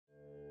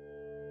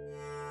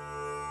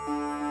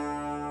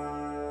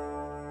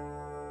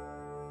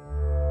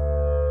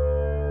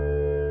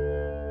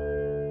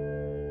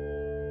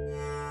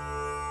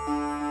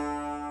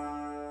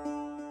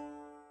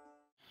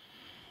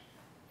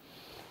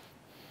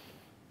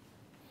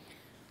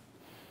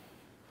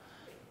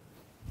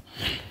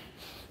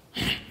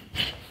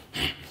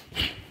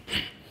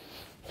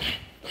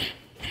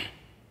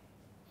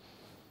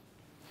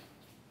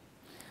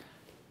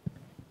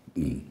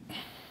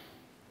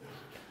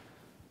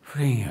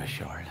Freeing your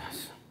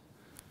shoulders.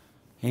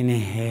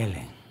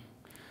 Inhaling,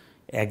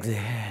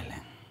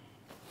 exhaling,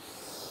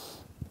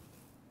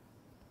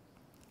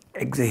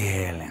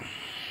 exhaling,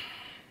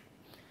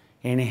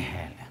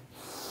 inhaling,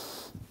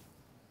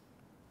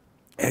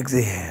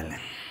 exhaling,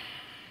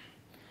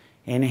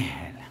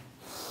 inhaling,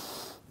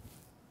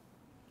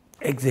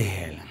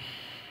 exhaling.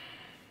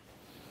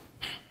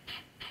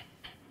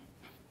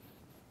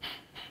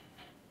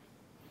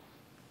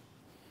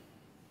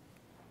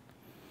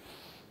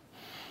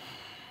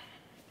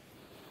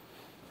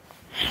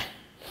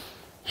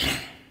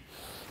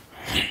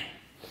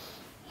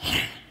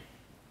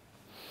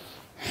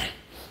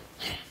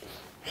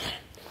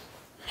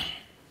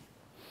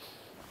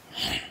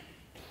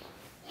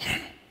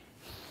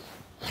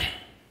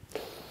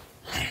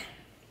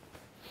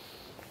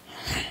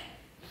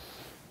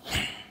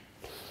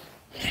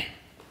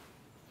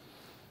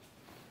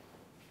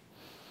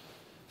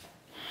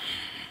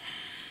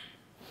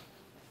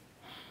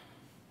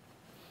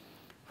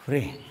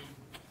 Free.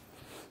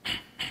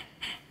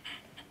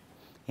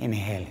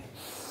 Inhale.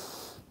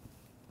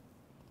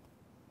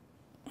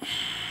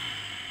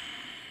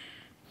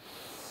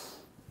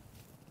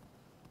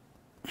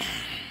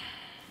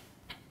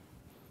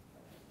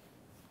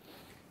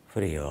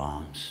 Free your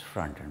arms,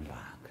 front and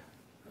back.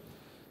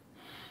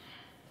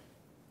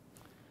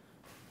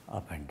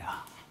 Up and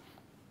down.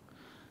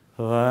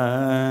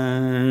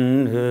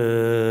 1,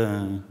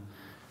 2,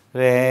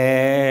 3,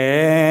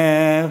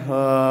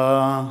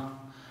 4,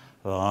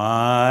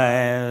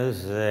 5,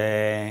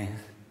 6,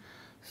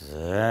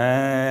 7.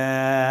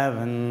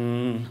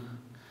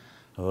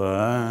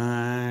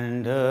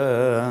 1,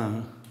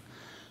 2,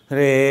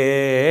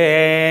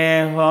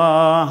 3,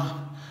 4,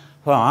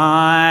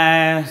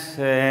 5,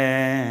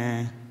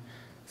 6,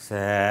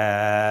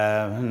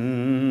 7,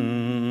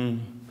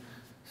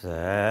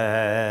 7.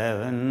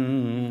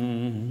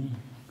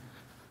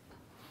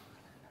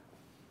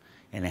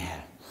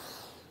 Inhale.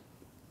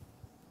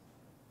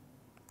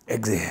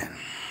 Exhale.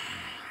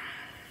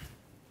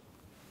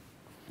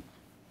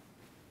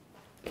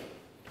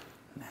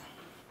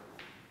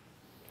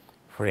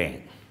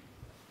 Free.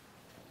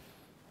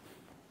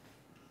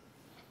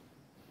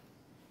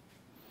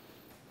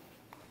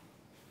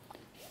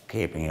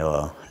 Keeping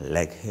your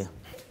leg here.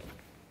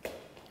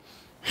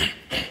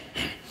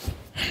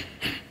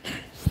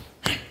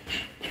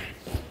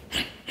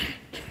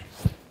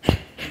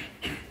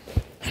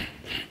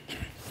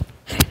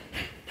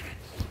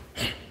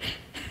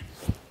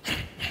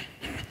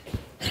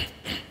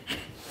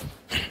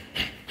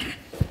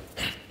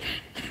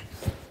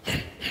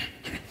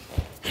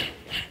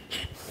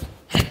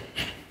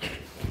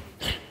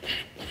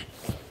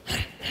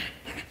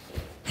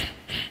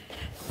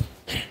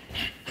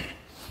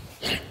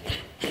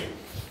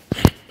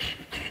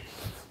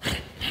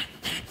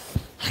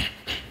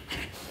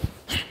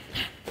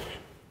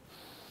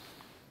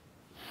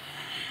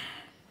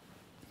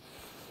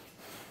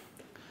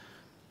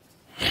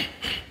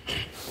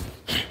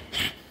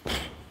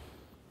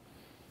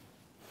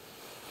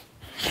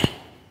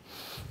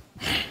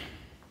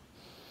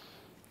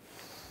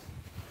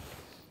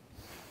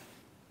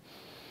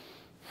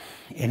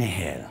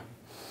 Inhale.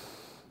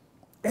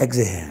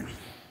 Exhale.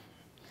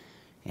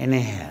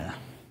 Inhale.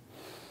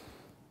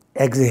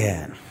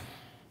 Exhale.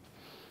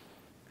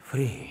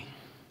 Free.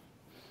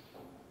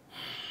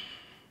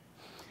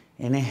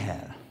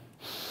 Inhale.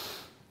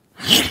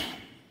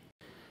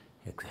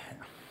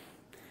 Exhale.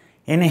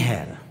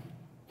 Inhale.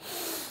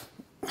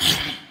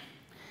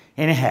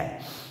 Inhale.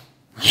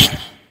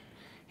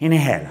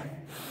 Inhale.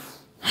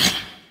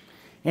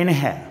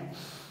 Inhale.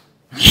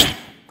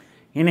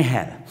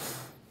 Inhale.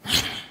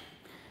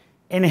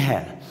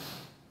 Inhale.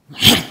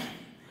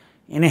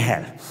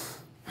 Inhale.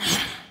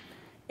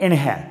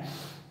 Inhale.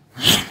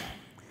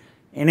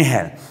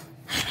 Inhale.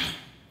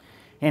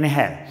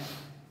 Inhale.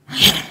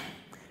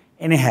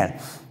 Inhale.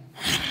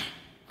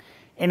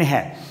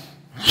 Inhale.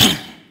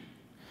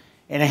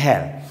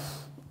 Inhale.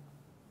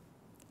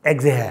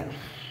 Exhale.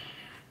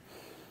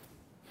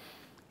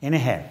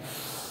 Inhale.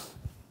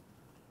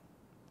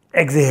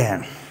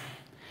 Exhale.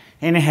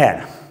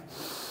 Inhale.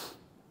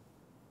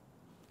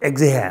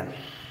 Exhale.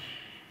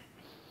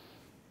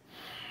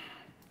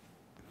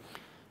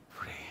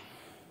 Free.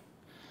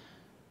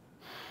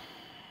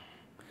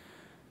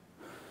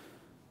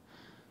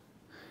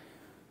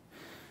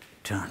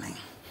 Turning.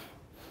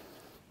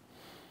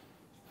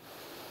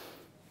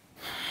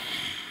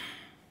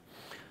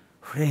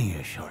 Freeing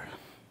your shoulder.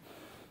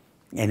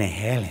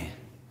 Inhaling.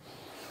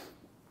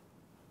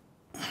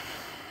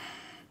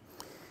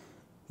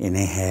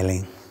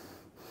 Inhaling.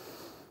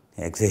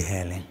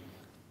 Exhaling.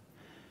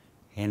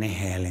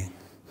 Inhaling.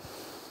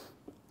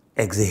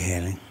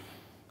 Exhaling.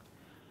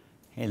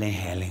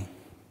 Inhaling.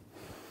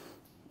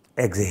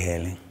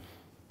 Exhaling.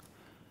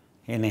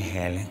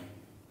 Inhaling.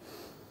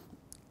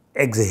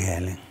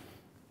 Exhaling.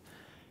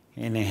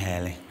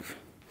 Inhaling.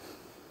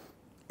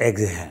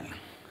 Exhaling.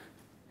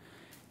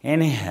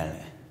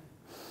 Inhaling.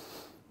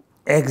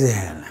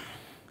 Exhale.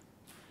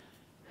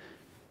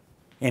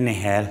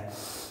 Inhale.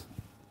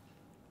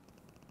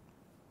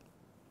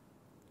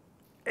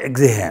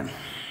 exhale,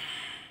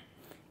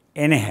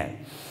 inhale,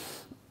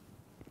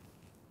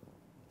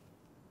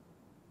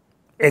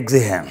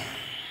 exhale,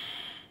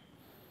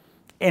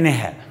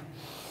 inhale,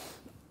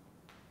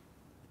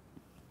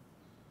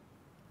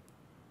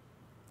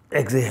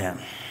 exhale.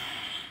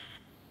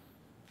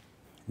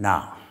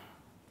 Now,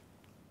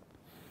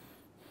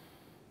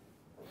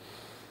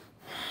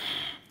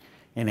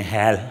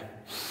 inhale,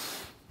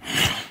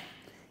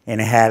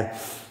 inhale,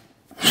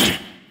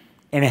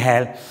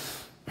 inhale,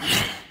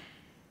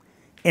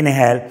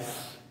 inhale,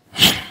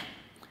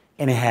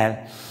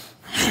 inhale,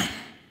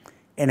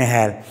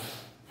 inhale,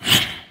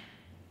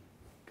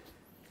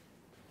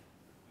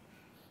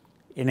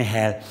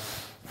 inhale,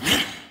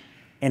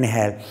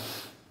 inhale,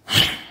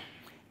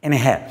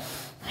 inhale,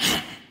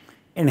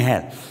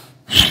 inhale,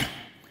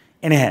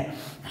 inhale,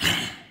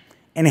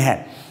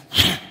 inhale,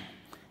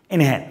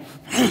 inhale,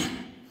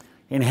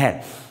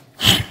 inhale,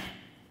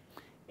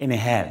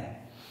 inhale,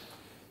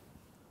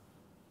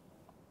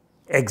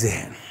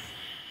 exhale,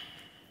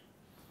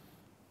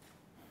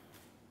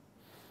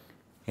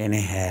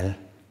 inhale,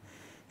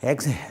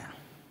 exhale,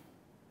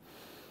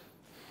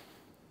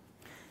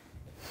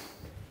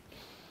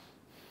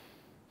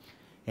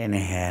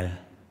 inhale,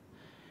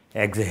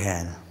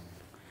 exhale,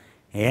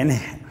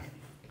 inhale,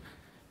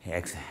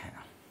 exhale,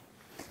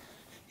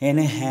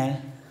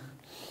 inhale,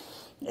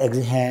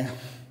 exhale,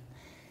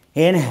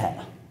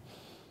 inhale,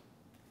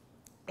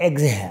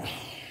 exhale,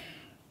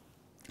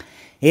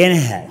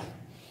 inhale,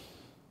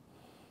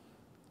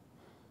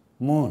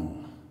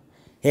 moon,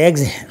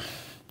 exhale,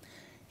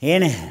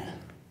 inhale,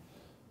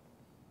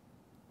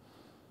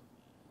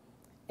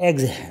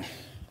 exhale,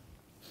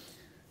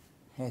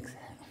 exhale,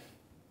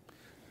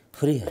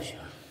 free your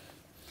shoulder.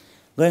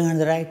 Going on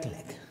the right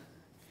leg.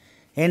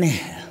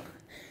 Inhale,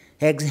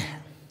 exhale,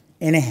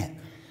 inhale,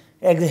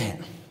 exhale,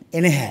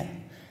 inhale,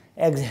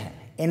 exhale,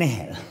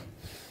 inhale,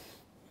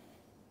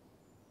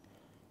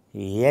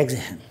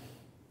 exhale,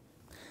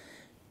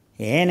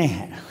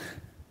 inhale,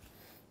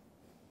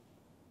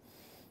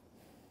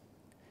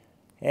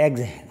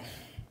 exhale,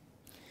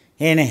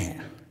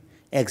 inhale,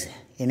 exhale,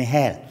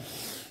 inhale,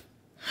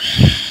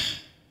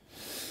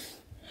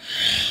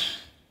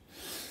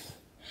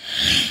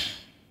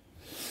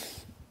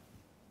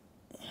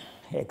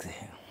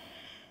 exhale,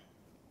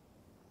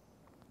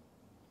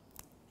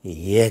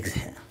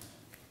 exhale,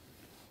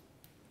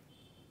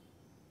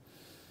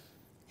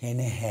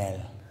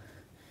 inhale,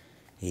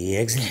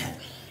 exhale,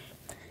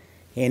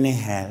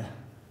 inhale,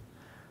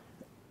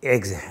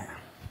 exhale,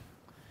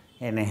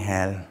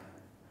 inhale,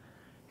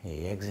 exhale,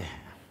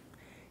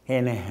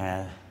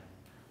 inhale,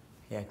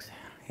 exhale,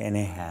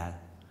 inhale,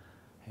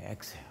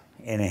 exhale,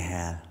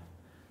 inhale,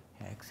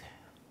 exhale,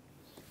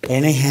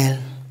 inhale,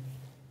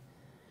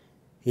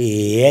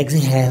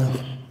 exhale,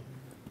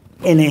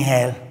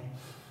 inhale,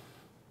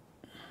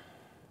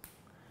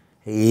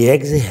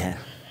 exhale,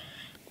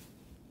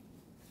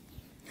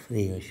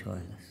 free your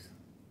shoulders,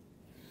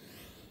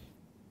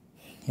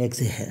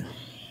 exhale,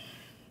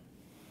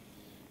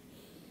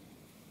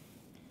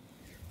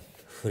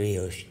 free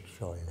your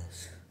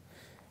shoulders,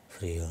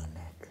 free your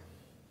neck,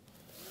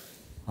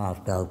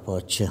 half dog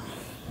posture.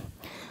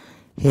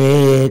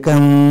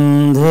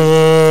 Ekam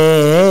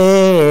dvena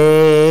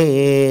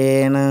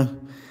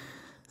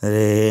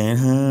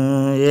rena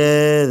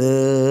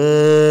yadura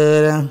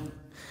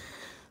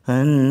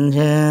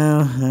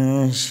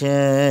panjam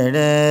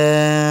shadamu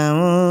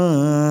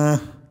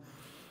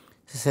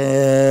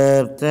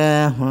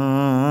saptama.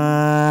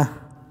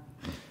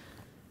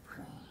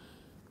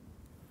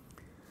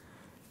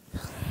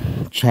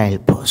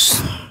 Child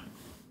pose.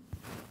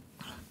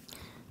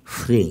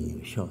 Freeing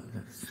your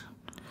shoulders.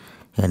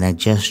 Your neck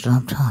just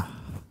dropped down.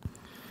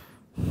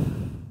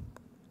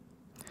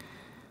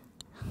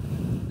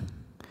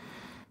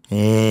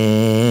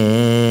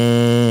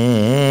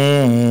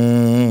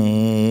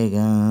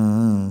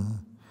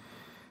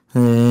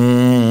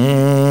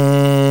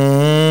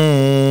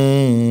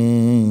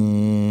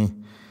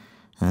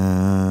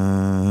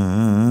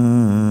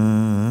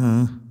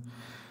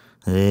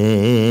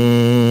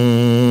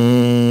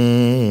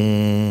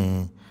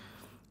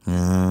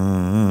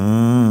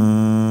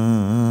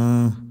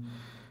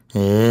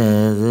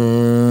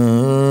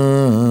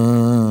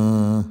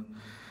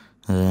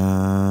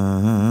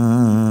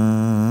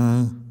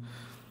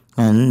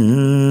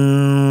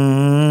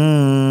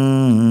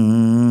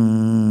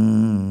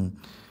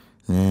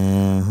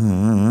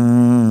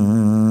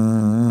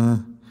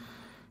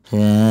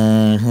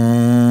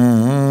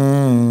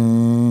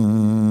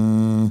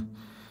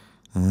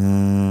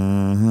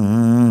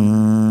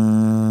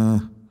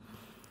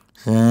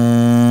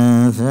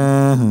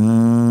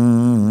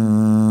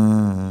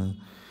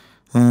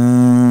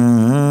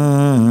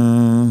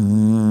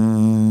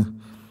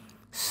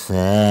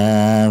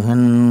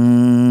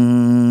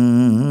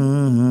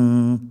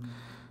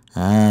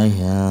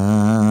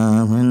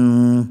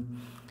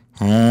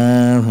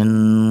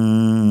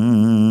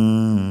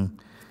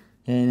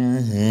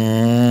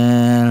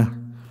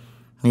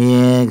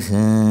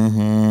 Exhale,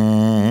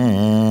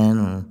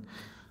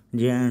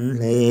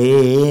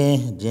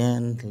 gently,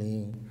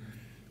 gently,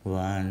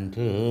 1,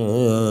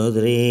 2,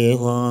 3,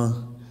 4,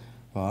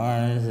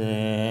 5, 6,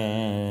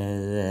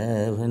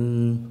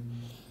 7.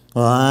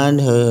 1,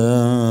 2,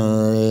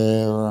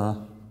 3,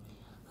 4,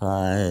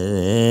 5,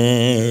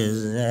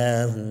 6,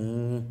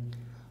 7.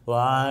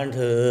 1, 2,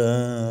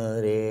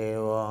 3,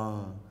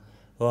 4,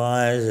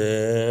 5, 6,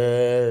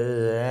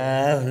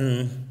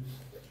 7.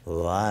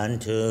 1,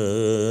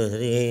 2,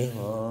 3,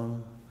 4,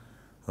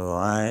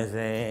 5,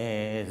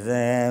 6,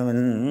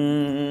 7.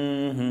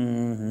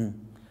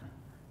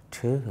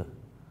 2,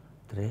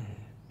 3,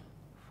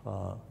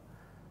 4,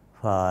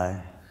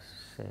 5,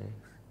 6,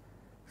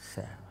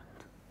 7.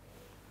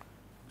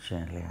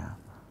 Gently up.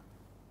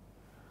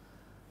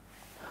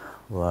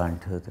 1,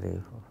 2, 3,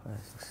 4, 5,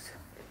 6, 7.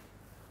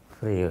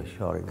 Free your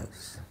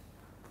shoulders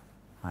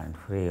and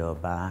free your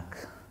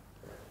back.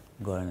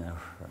 Go in the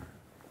front.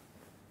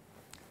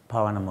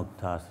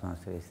 Pavanamuktasana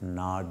is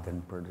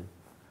northern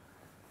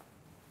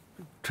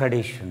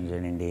traditions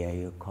in India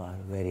you call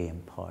very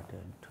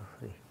important to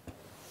free.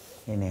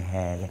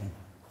 Inhaling.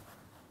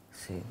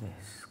 See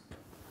this.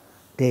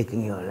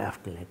 Taking your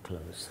left leg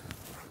close.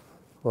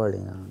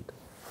 Holding on to.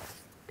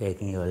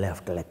 Taking your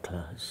left leg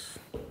close.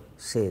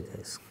 See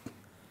this.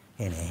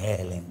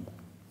 Inhaling.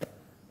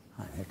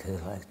 And it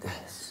is like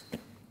this.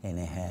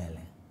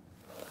 Inhaling.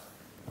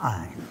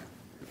 And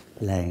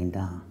lying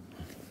down.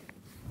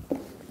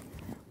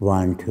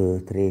 1, 2,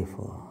 3,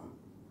 4,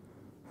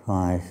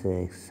 5,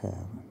 6,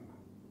 7.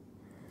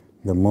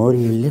 The more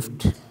you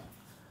lift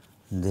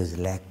this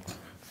leg,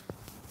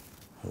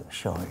 your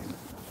shoulder,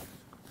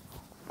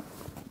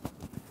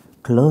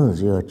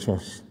 close your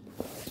chest,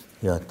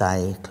 your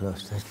thigh,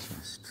 close the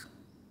chest.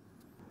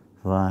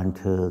 1,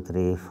 2,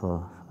 3,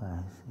 4,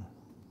 5,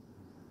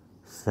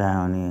 6,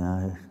 7,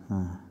 8,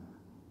 9,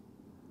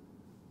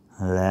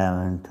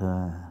 11,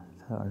 12,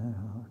 13,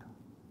 14.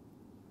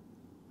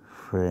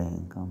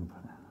 Freeing completely.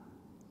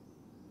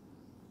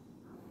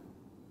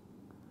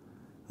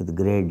 With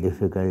great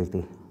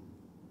difficulty,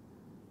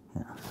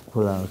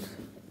 pull out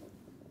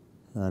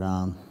your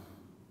arm,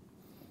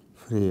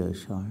 free your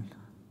shoulder.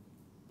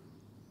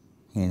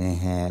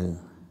 Inhale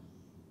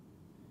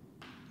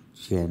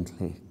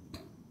gently.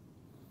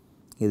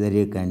 Either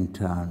you can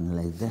turn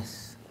like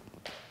this.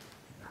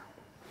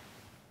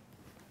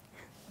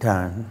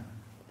 Turn,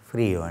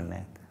 free your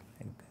neck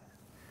like this.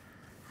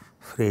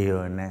 Free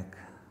your neck.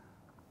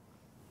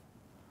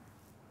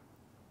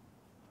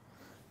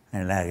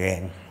 And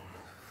again,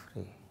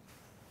 free.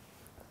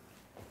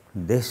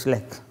 This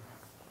leg,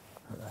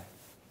 right.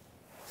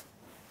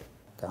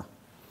 Down.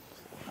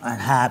 And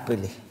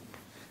happily,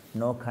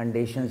 no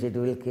conditions it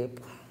will keep.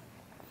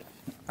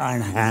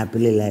 And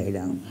happily lie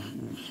down.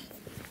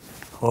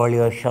 Hold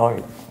your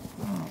shoulder.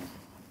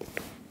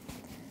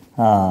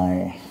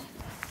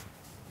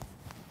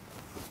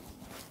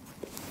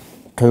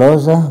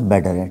 Closer,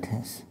 better it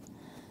is.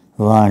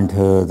 1,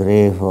 2,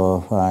 3,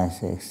 4, 5,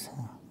 6,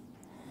 7.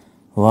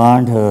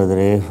 1, 2,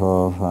 3,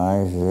 4,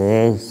 5,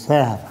 6,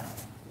 7.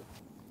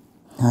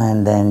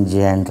 And then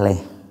gently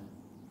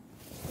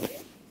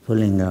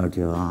pulling out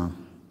your arm.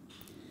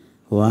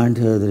 1,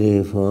 2,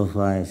 3, 4,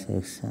 5,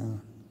 6,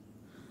 7.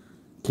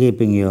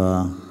 Keeping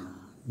your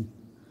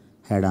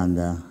head on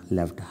the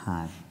left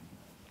hand.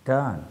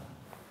 Turn.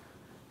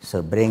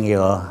 So bring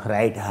your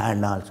right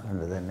hand also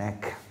under the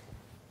neck.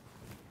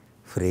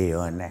 Free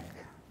your neck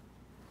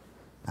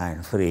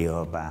and free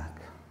your back.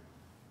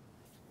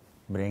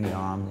 Bring your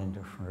arms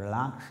into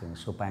relaxing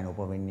supine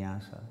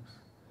upavinyasas.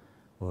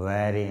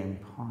 Very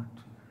important.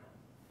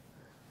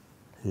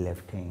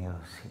 Lifting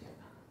your seat.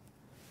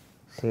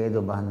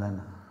 Sedu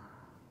bandhana.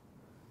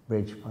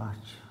 Bridge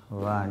posture.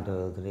 1,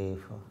 2, 3,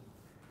 4,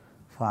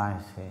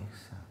 5, 6.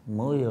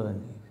 Move your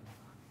knees.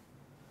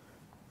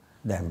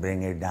 Then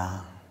bring it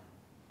down.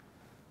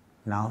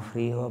 Now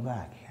free your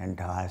back.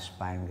 Entire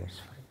spine gets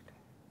freed.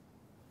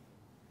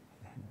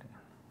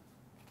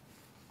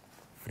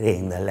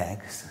 Freeing the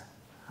legs.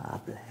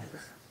 Up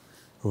legs.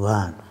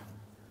 1,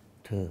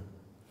 2,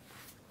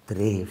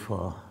 3,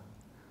 4,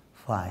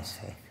 5,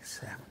 6,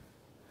 7.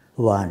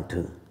 1,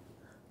 2,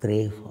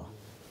 3, 4,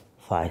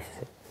 5,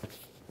 6,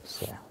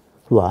 7.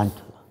 1,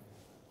 2,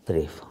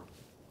 3, 4,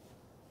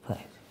 5.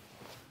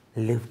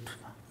 Lift.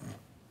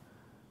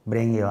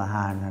 Bring your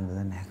hand under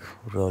the neck.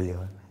 Roll your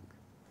neck.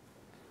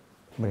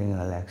 Bring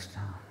your legs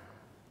down.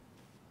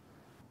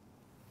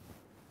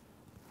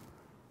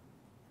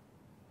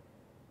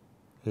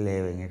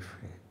 Leaving it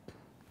free.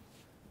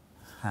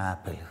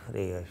 Happily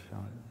free your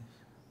shoulders.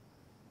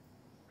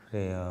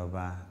 Free your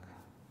back.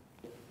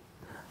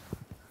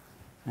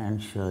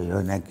 And show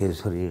your neck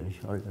is free, your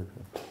shoulders are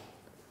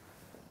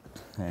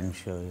free. And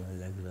show your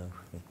legs are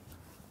free.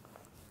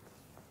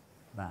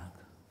 Back.